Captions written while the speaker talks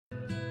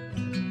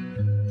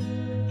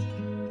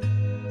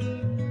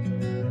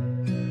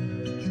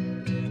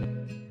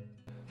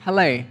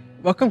Hello,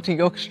 welcome to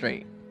York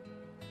Street.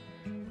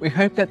 We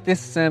hope that this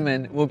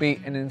sermon will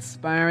be an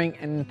inspiring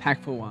and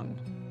impactful one,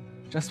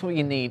 just what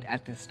you need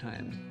at this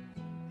time.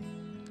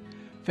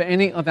 For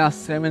any of our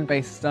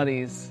sermon-based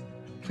studies,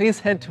 please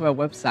head to our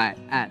website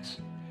at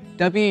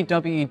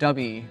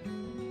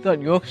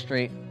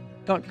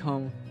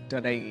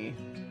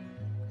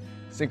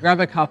www.yorkstreet.com.au. So grab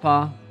a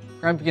cuppa,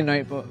 grab your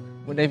notebook,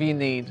 whatever you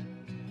need,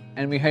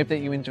 and we hope that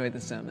you enjoy the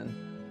sermon.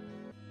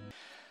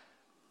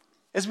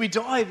 As we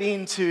dive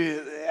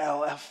into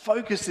our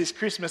focus this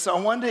Christmas, I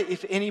wonder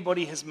if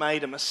anybody has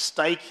made a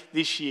mistake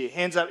this year.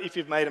 Hands up if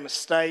you've made a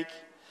mistake.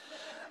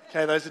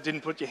 Okay, those that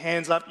didn't put your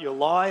hands up, you're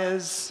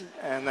liars,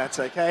 and that's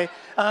okay.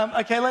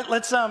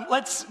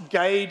 Let's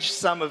gauge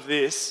some of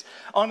this.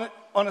 On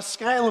a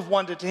scale of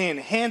 1 to 10,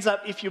 hands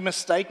up if your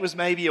mistake was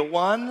maybe a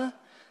 1,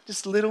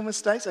 just little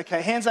mistakes.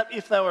 Okay, hands up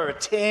if they were a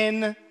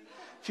 10.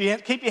 If you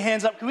keep your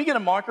hands up, can we get a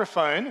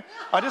microphone?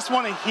 I just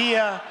want to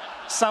hear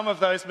some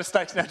of those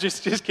mistakes. No,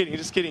 just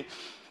kidding.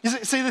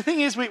 See, the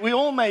thing is, we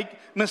all make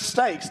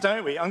mistakes,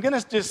 don't we? I'm going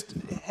to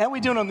how are we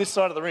doing on this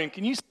side of the room?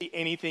 Can you see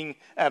anything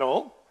at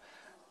all?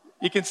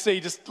 You can see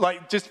just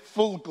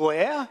full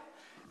glare.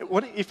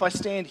 What if I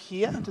stand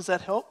here? Does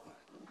that help?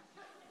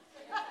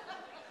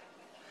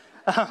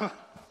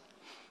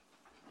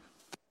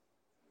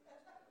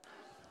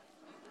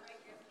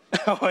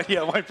 Oh,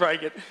 yeah, I won't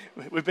break it.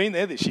 We've been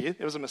there this year.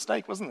 There was a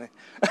mistake, wasn't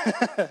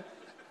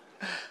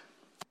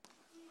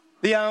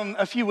there?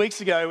 A few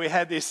weeks ago, we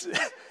had this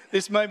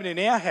moment in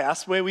our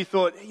house where we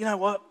thought, you know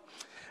what?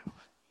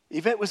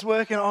 Yvette was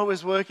working, I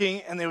was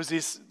working, and there was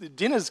the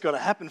dinner's got to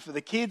happen for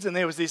the kids, and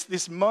there was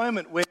this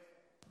moment where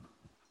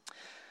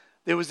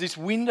there was this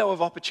window of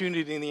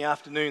opportunity in the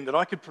afternoon that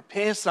I could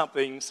prepare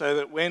something so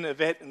that when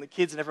Yvette and the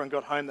kids and everyone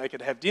got home, they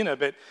could have dinner,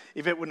 but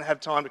Yvette wouldn't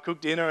have time to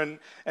cook dinner,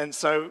 and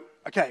so,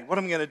 okay, what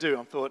am I going to do?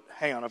 I thought,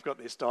 hang on, I've got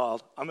this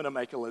dialed. I'm going to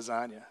make a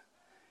lasagna.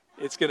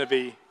 It's going to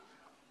be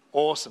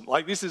awesome.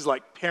 This is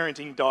like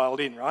parenting dialed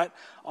in, right?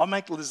 I'll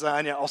make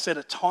lasagna. I'll set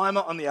a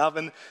timer on the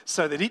oven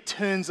so that it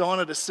turns on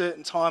at a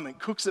certain time and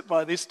cooks it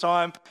by this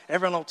time.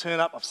 Everyone will turn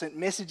up. I've sent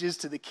messages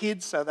to the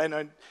kids so they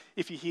know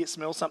if you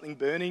smell something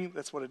burning,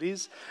 that's what it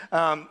is.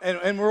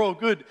 And we're all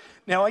good.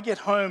 Now, I get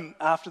home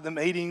after the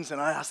meetings and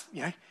I ask,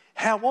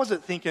 how was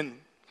it? Thinking,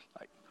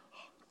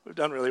 we've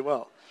done really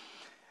well.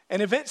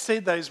 And Yvette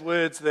said those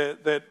words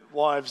that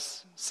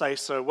wives say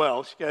so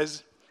well. She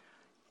goes,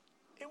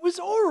 it was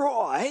all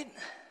right.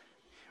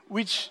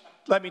 Which,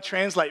 let me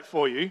translate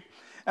for you.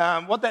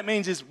 What that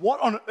means is,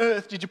 what on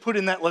earth did you put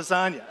in that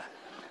lasagna?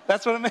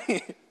 That's what I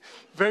mean.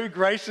 Very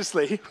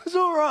graciously, it was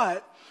all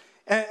right.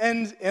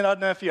 And I don't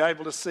know if you're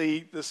able to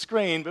see the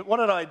screen, but what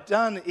had I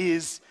done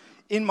is,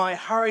 in my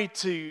hurry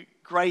to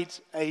grate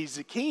a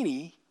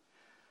zucchini,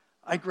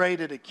 I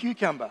grated a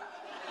cucumber.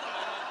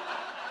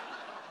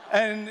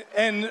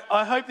 And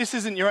I hope this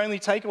isn't your only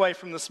takeaway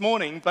from this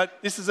morning, but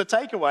this is a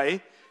takeaway.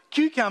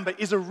 Cucumber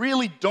is a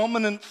really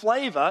dominant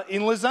flavour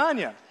in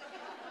lasagna.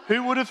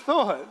 Who would have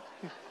thought?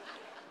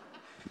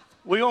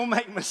 We all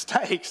make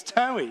mistakes,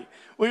 don't we?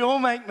 We all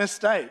make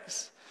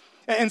mistakes.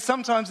 And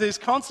sometimes there's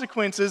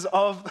consequences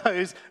of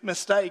those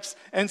mistakes.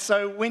 And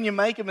so when you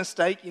make a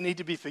mistake, you need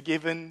to be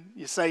forgiven.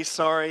 You say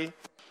sorry.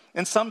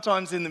 And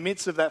sometimes in the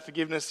midst of that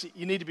forgiveness,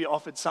 you need to be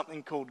offered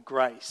something called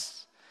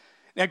grace.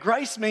 Now,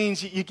 grace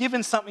means you're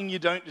given something you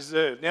don't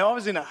deserve. Now, I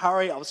was in a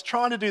hurry. I was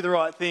trying to do the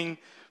right thing,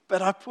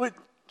 but I put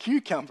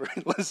cucumber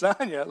in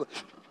lasagna.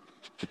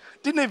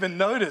 Didn't even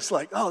notice,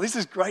 this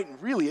is great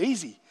and really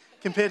easy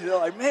compared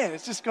to, man,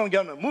 it's just going to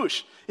go into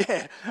mush.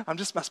 Yeah, I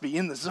just must be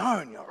in the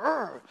zone.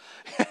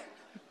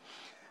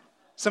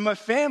 So my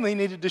family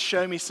needed to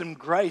show me some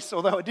grace.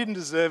 Although I didn't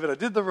deserve it, I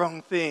did the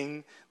wrong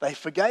thing. They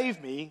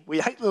forgave me. We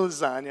ate the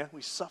lasagna.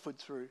 We suffered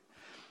through.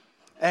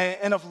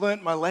 And I've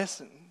learnt my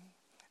lesson.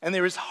 And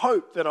there is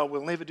hope that I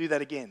will never do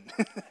that again.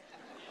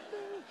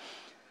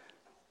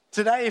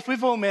 Today, if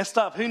we've all messed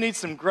up, who needs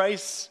some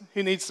grace?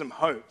 Who needs some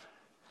hope?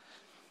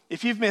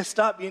 If you've messed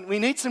up, we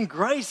need some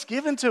grace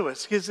given to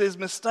us because there's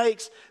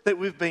mistakes that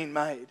we've been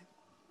made.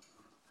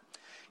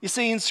 You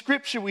see, in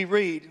Scripture we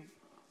read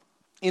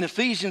in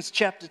Ephesians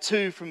chapter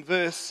 2 from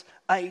verse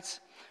 8,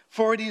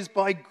 "For it is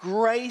by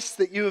grace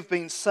that you have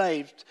been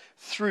saved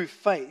through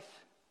faith.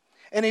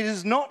 And it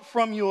is not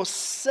from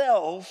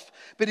yourself,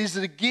 but is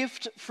a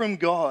gift from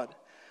God,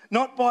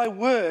 not by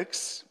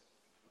works,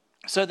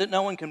 so that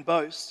no one can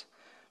boast.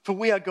 For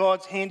we are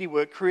God's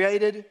handiwork,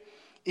 created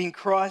in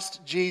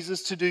Christ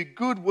Jesus to do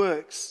good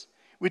works,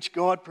 which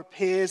God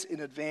prepares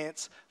in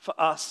advance for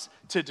us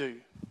to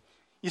do."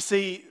 You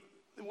see,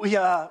 we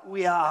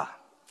are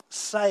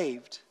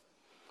saved,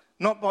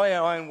 not by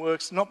our own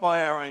works, not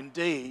by our own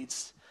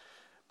deeds,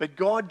 but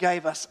God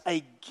gave us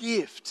a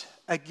gift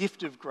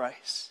of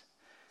grace.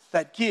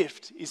 That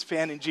gift is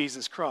found in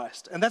Jesus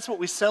Christ. And that's what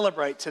we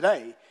celebrate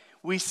today.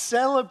 We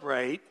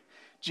celebrate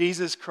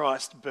Jesus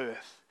Christ's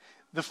birth.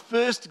 The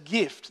first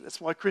gift, that's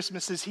why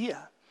Christmas is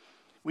here.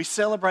 We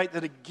celebrate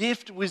that a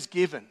gift was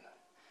given,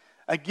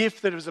 a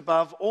gift that was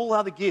above all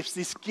other gifts,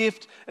 this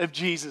gift of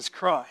Jesus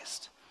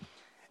Christ.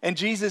 And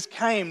Jesus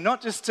came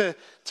not just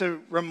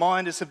to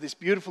remind us of this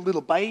beautiful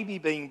little baby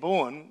being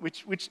born,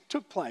 which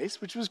took place,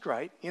 which was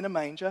great, in a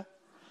manger,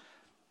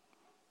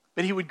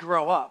 but he would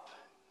grow up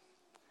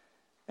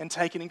and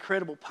take an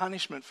incredible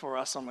punishment for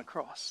us on the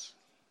cross.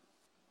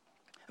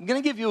 I'm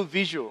going to give you a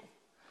visual,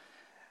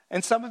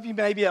 and some of you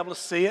may be able to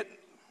see it.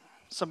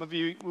 Some of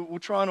you, we'll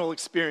try and all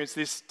experience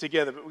this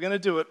together, but we're going to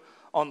do it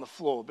on the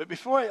floor. But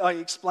before I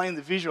explain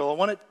the visual, I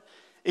want to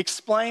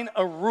explain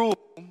a rule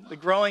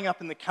that growing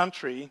up in the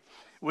country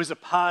was a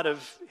part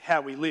of how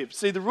we lived.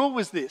 See, the rule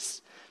was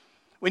this.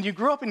 When you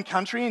grew up in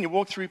country and you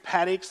walk through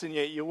paddocks and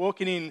you're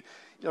walking in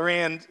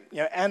around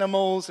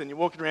animals and you're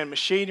walking around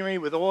machinery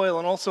with oil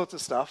and all sorts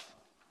of stuff,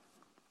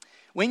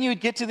 when you would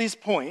get to this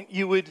point,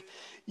 you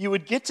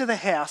would get to the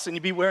house and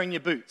you'd be wearing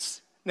your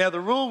boots. Now, the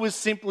rule was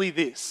simply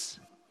this.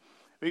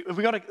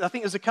 I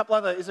think is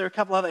there a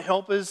couple other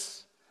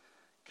helpers,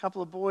 a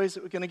couple of boys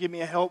that were going to give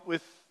me a help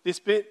with this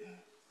bit?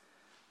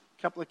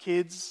 A couple of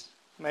kids,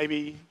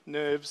 maybe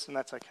nerves, and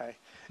that's okay.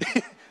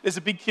 There's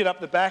a big kid up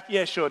the back.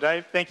 Yeah, sure,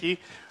 Dave. Thank you.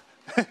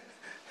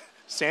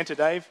 Santa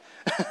Dave.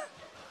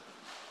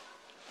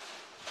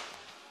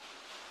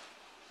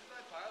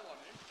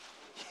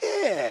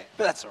 Yeah,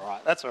 but that's all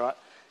right. That's all right.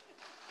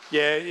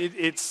 Yeah,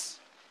 it's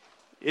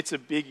a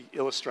big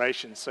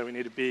illustration, so we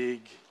need a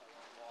big...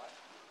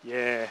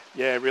 Yeah,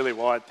 really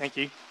wide. Thank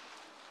you.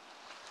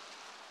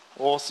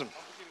 Awesome.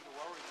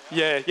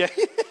 Yeah.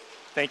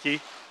 Thank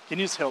you. Can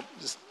you just help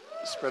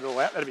spread it all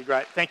out? That'd be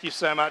great. Thank you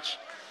so much.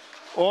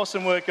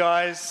 Awesome work,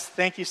 guys.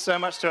 Thank you so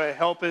much to our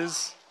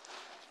helpers.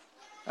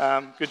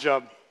 Good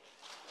job.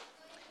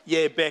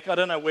 Yeah, Beck, I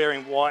don't know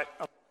wearing white.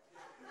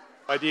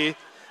 Idea.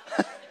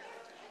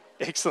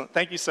 Excellent.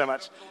 Thank you so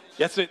much.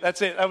 That's it.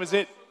 That was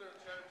it.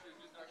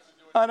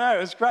 I know.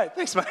 It was great.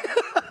 Thanks, mate.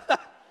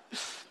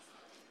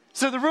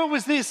 So the rule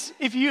was this.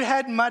 If you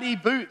had muddy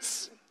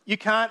boots, you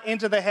can't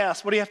enter the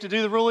house. What do you have to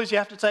do? The rule is you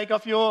have to take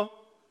off your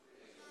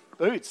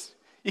boots.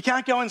 You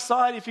can't go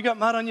inside if you've got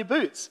mud on your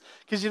boots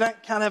because you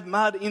can't have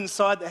mud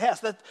inside the house.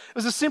 That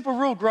was a simple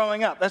rule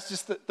growing up. That's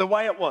just the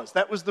way it was.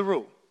 That was the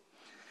rule.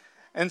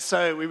 And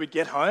so we would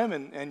get home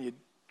and you'd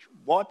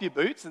wipe your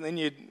boots, and then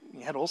you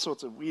had all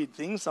sorts of weird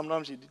things.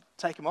 Sometimes you'd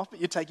take them off, but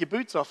you'd take your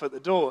boots off at the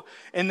door,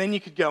 and then you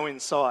could go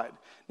inside.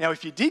 Now,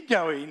 if you did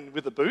go in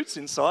with the boots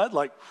inside,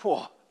 like,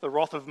 whoa, the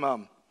wrath of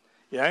mum,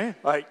 no,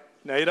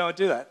 you don't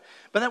do that.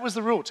 But that was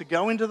the rule. To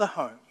go into the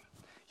home,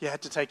 you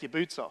had to take your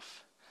boots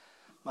off.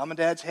 Mum and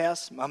dad's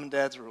house, mum and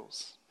dad's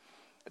rules.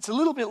 It's a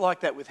little bit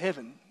like that with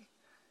heaven.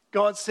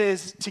 God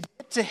says to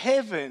get to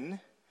heaven,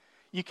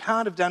 you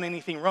can't have done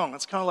anything wrong.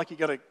 It's kind of like you've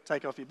got to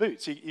take off your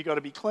boots. You've got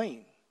to be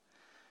clean.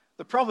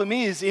 The problem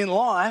is, in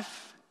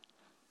life,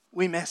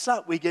 we mess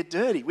up, we get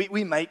dirty,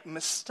 we make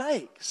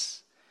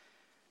mistakes.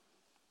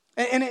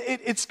 And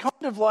it's kind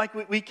of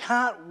like we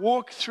can't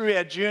walk through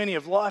our journey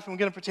of life, and we're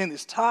going to pretend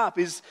this tarp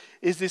is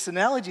this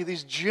analogy,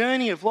 this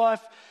journey of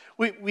life.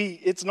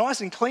 It's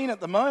nice and clean at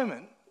the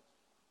moment,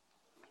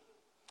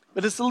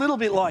 but it's a little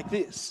bit like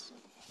this.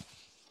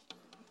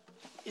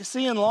 You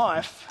see, in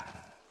life,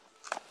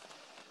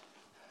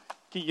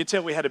 you can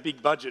tell we had a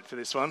big budget for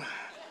this one.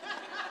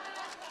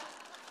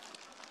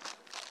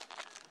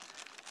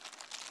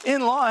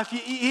 In life,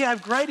 you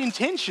have great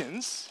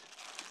intentions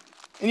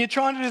and you're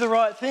trying to do the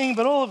right thing,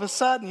 but all of a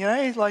sudden,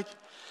 like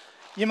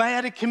you may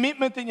have a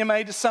commitment that you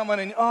made to someone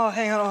and,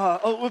 hang on,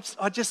 whoops,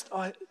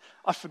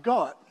 I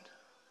forgot.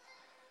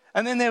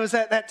 And then there was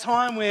that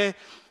time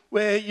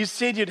where you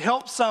said you'd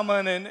help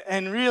someone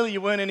and really you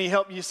weren't any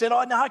help. You said, no,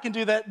 I can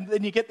do that. And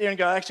then you get there and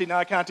go, actually, no,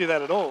 I can't do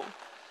that at all.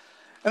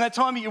 And that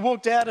time you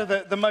walked out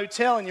of the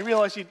motel and you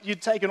realised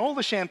you'd taken all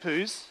the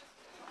shampoos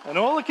and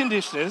all the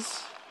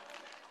conditioners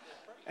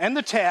and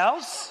the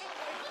towels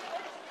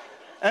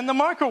and the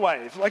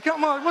microwave. Like,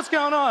 come on, what's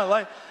going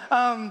on?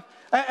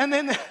 And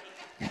then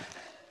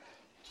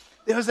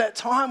there was that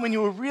time when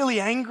you were really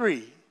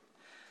angry.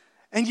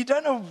 And you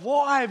don't know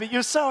why, but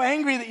you're so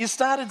angry that you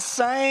started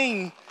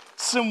saying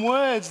some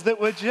words that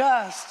were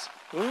just...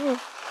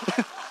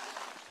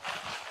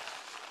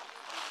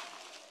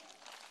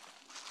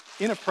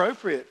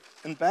 inappropriate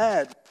and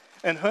bad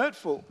and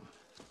hurtful.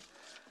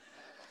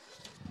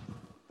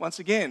 Once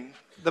again,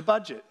 the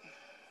budget.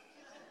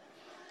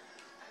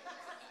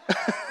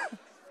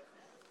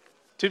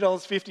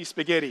 $2.50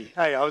 spaghetti.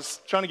 Hey, I was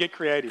trying to get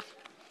creative.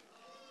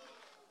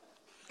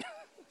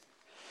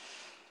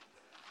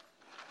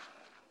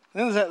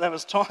 Then there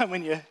was time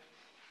when you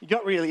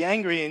got really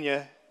angry and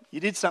you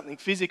did something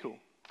physical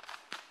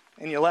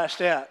and you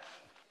lashed out.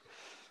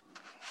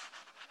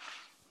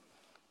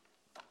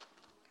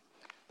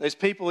 Those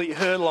people that you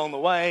hurt along the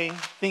way,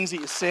 things that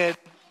you said.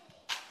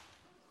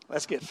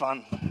 Let's get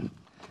fun.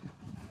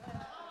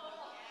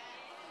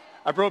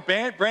 I brought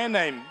brand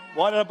name.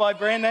 Why did I buy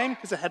brand name?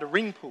 Because it had a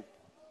ring pull.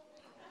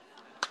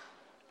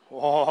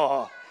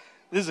 Oh,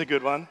 this is a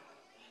good one.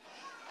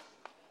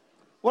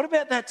 What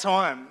about that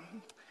time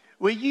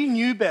where you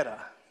knew better?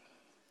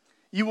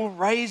 You were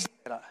raised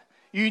better.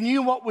 You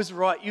knew what was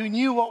right. You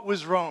knew what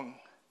was wrong.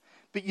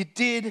 But you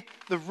did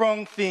the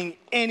wrong thing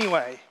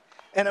anyway.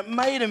 and it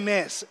made a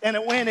mess and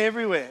it went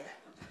everywhere.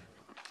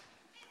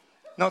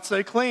 Not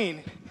so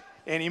clean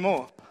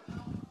anymore.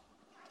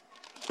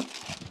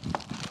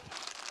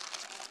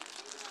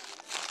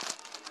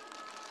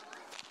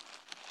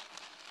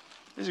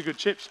 These are good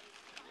chips.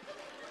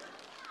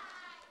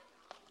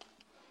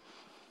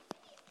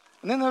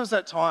 And then there was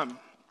that time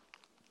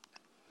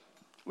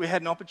we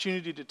had an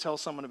opportunity to tell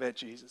someone about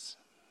Jesus.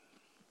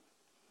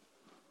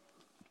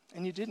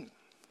 And you didn't.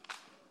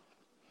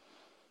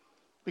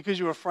 Because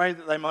you were afraid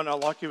that they might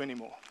not like you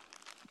anymore.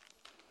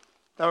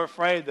 You were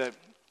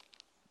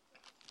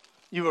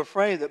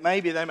afraid that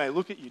maybe they may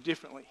look at you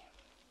differently.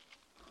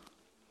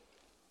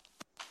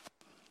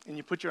 And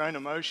you put your own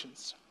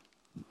emotions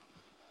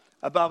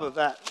above of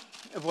that,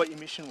 of what your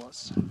mission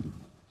was.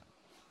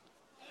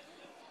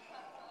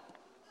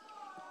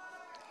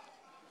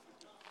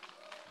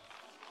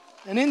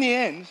 And in the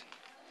end,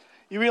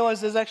 you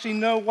realize there's actually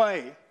no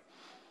way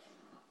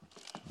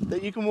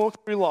that you can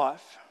walk through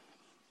life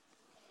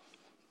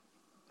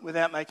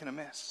without making a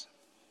mess.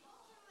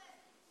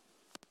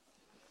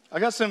 I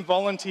got some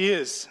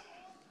volunteers.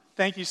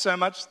 Thank you so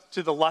much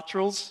to the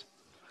Luttrells.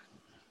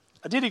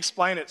 I did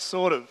explain it,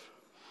 sort of,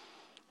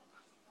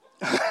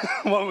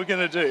 what we're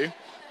going to do.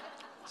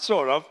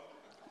 Sort of.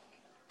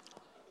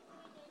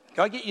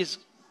 Can I get you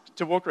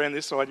to walk around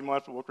this side? You might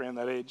have to walk around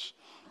that edge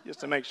just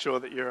to make sure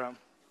that you're...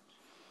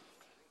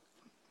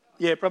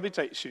 Yeah, probably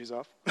take your shoes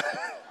off.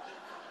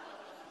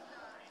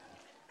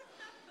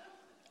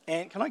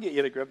 And can I get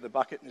you to grab the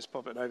bucket and just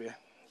pop it over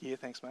here?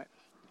 Thanks, mate.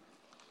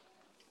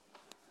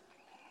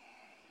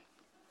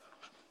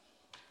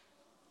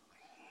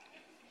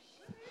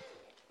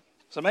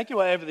 So make your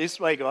way over this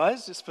way,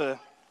 guys, just for...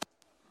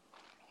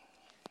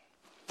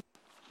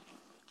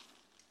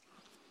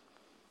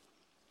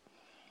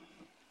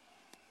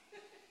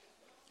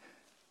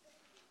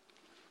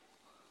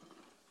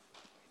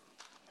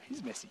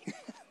 He's messy.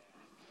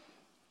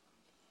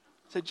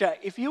 So, Jack,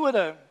 if you were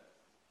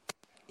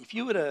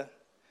to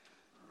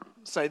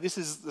say this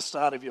is the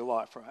start of your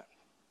life, right?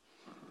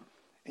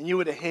 And you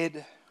were to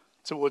head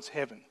towards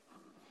heaven,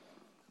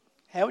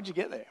 how would you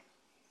get there?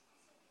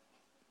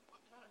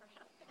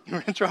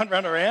 Try and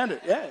run around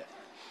it, yeah.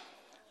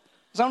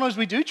 Sometimes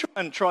we do try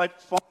and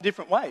find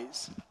different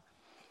ways.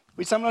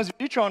 Sometimes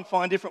we do try and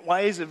find different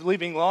ways of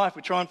living life.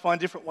 We try and find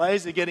different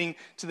ways of getting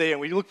to there.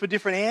 And we look for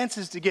different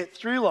answers to get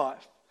through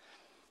life.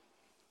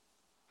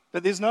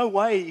 But there's no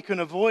way you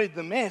can avoid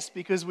the mess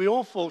because we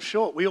all fall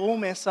short. We all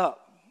mess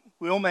up.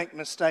 We all make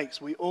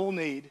mistakes. We all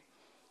need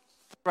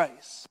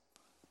grace.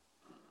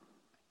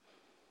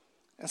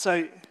 And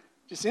so,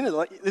 just in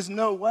it, there's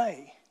no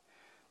way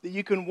that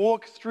you can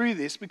walk through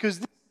this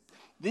because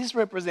this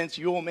represents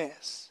your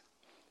mess,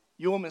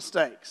 your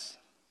mistakes.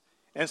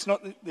 And it's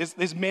not,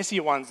 there's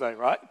messier ones though,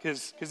 right?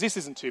 Because this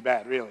isn't too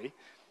bad, really.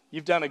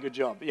 You've done a good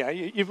job. Yeah,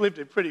 you've lived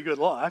a pretty good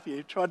life.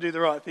 You've tried to do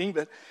the right thing,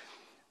 but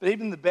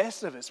even the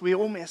best of us, we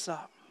all mess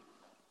up.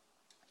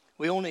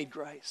 We all need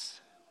grace.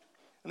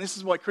 And this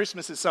is why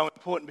Christmas is so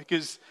important,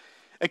 because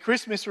at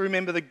Christmas,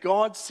 remember that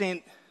God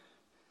sent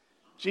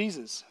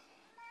Jesus,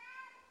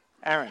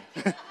 Aaron,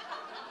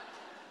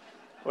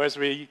 or as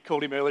we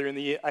called him earlier in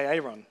the year,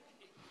 Aaron.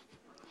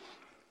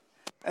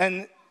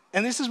 And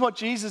this is what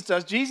Jesus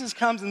does. Jesus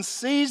comes and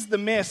sees the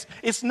mess.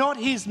 It's not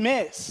his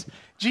mess.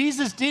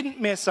 Jesus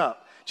didn't mess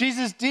up.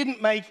 Jesus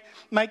didn't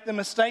make the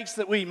mistakes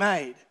that we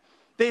made.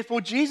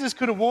 Therefore, Jesus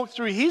could have walked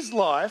through his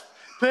life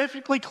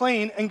perfectly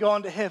clean and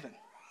gone to heaven.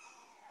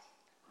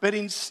 But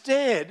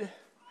instead,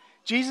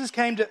 Jesus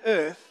came to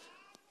earth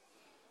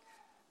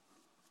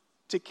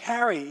to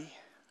carry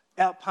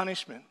our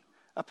punishment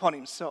upon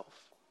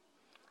himself.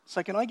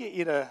 So can I get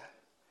you to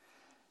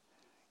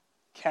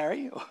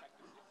carry?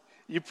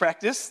 You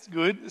practiced.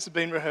 Good. This has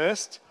been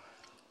rehearsed.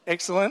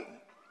 Excellent.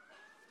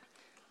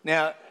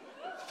 Now,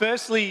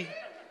 firstly,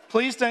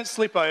 please don't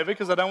slip over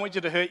because I don't want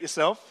you to hurt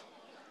yourself.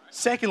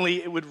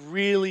 Secondly, it would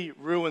really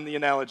ruin the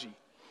analogy.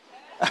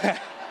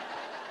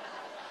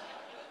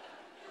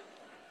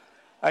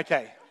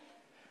 Okay,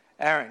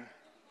 Aaron.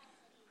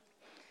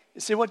 You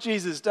see, what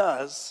Jesus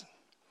does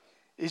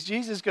is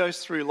Jesus goes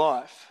through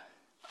life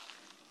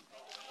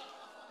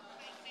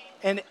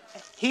and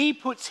he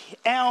puts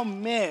our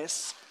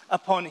mess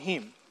upon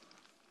him.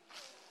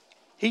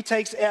 He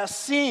takes our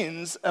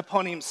sins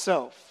upon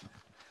himself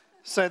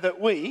so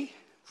that we...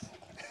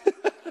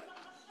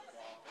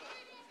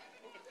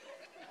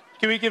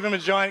 Can we give him a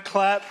giant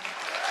clap?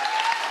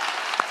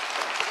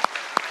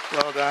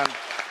 Well done.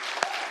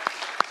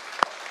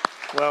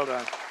 Well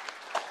done.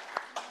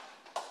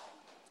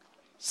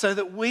 So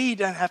that we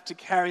don't have to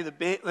carry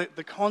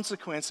the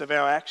consequence of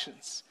our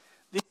actions.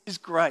 This is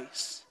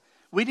grace.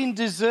 We didn't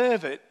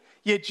deserve it,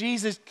 yet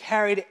Jesus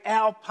carried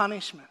our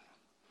punishment.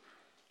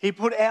 He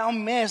put our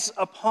mess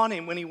upon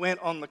him when he went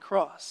on the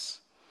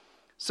cross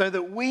so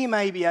that we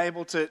may be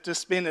able to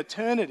spend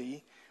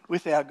eternity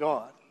with our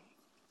God.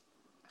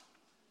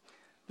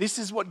 This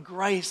is what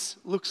grace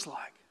looks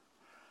like.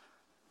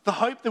 The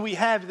hope that we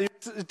have,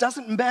 it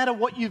doesn't matter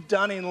what you've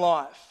done in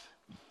life.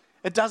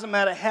 It doesn't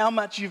matter how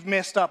much you've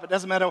messed up. It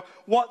doesn't matter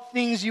what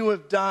things you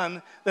have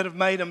done that have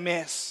made a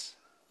mess.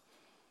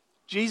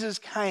 Jesus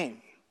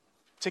came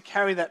to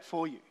carry that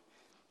for you.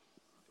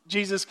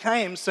 Jesus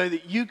came so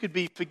that you could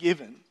be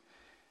forgiven.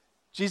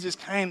 Jesus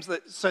came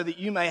so that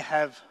you may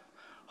have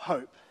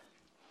hope.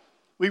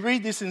 We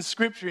read this in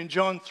Scripture in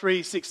John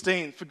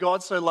 3:16. For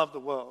God so loved the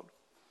world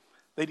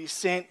that he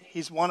sent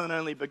his one and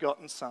only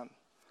begotten Son,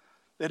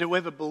 that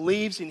whoever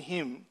believes in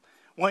him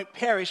won't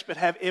perish but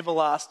have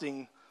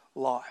everlasting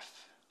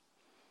life.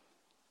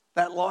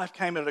 That life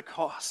came at a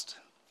cost.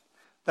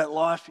 That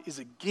life is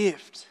a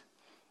gift.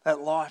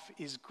 That life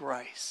is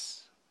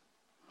grace.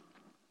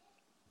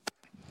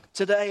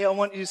 Today I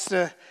want you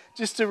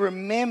just to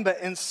remember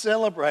and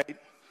celebrate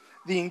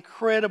the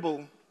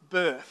incredible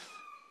birth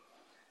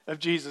of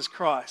Jesus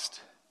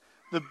Christ,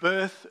 the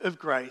birth of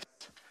grace,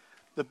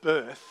 the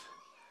birth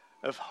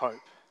of hope.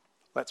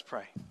 Let's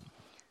pray.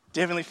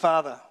 Dear Heavenly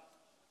Father,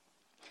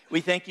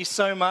 we thank you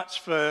so much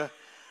for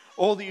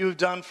all that you have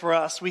done for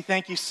us. We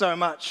thank you so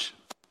much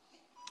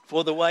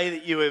for the way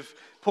that you have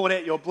poured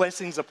out your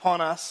blessings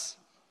upon us.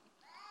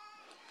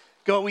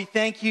 God, we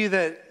thank you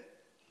that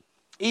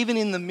even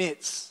in the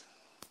midst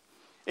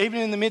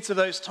of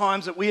those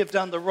times that we have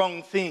done the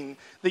wrong thing,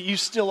 that you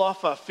still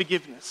offer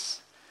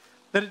forgiveness.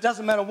 That it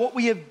doesn't matter what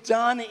we have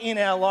done in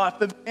our life,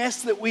 the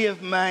mess that we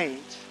have made,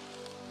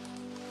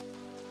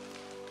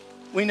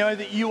 we know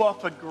that you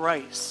offer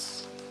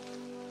grace.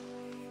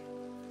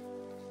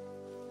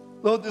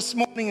 Lord, this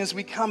morning as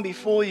we come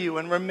before you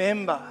and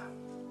remember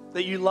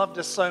that you loved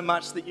us so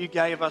much that you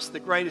gave us the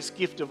greatest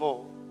gift of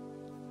all.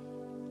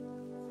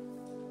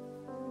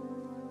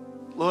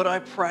 Lord, I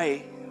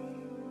pray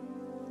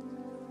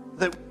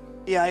that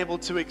we'll be able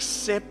to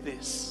accept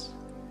this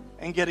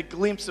and get a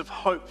glimpse of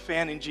hope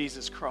found in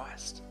Jesus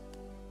Christ.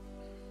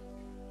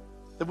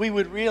 That we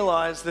would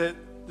realize that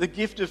the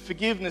gift of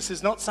forgiveness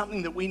is not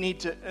something that we need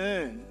to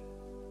earn.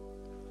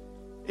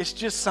 It's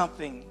just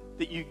something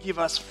that you give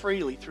us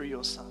freely through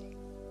your Son.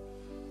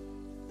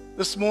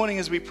 This morning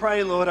as we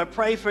pray, Lord, I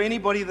pray for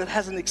anybody that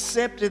hasn't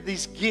accepted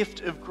this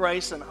gift of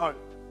grace and hope.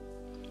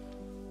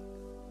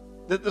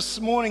 That this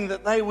morning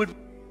that they would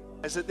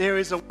realize that there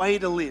is a way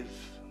to live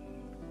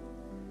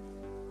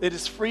that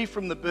is free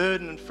from the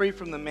burden and free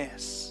from the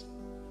mess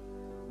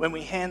when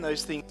we hand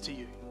those things to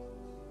you.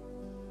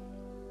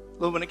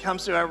 Lord, when it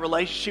comes to our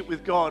relationship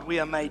with God, we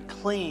are made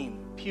clean,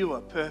 pure,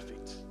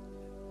 perfect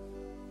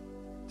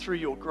through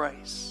your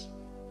grace.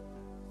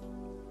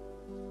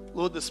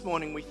 Lord, this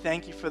morning we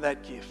thank you for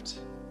that gift.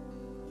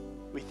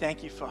 We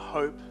thank you for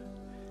hope.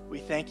 We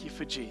thank you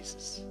for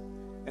Jesus.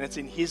 And it's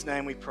in his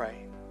name we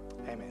pray.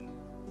 Amen.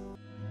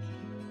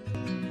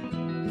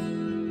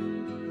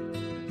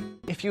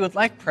 If you would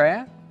like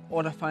prayer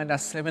or to find our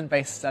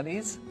sermon-based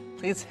studies,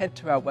 please head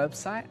to our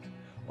website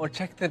or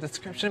check the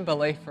description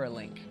below for a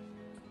link.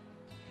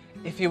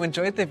 If you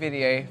enjoyed the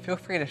video, feel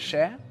free to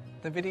share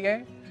the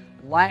video,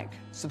 like,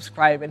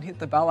 subscribe and hit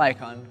the bell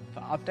icon for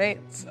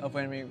updates of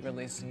when we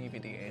release new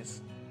videos.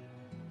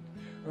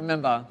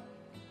 Remember,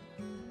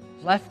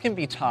 life can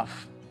be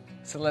tough,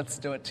 so let's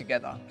do it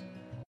together.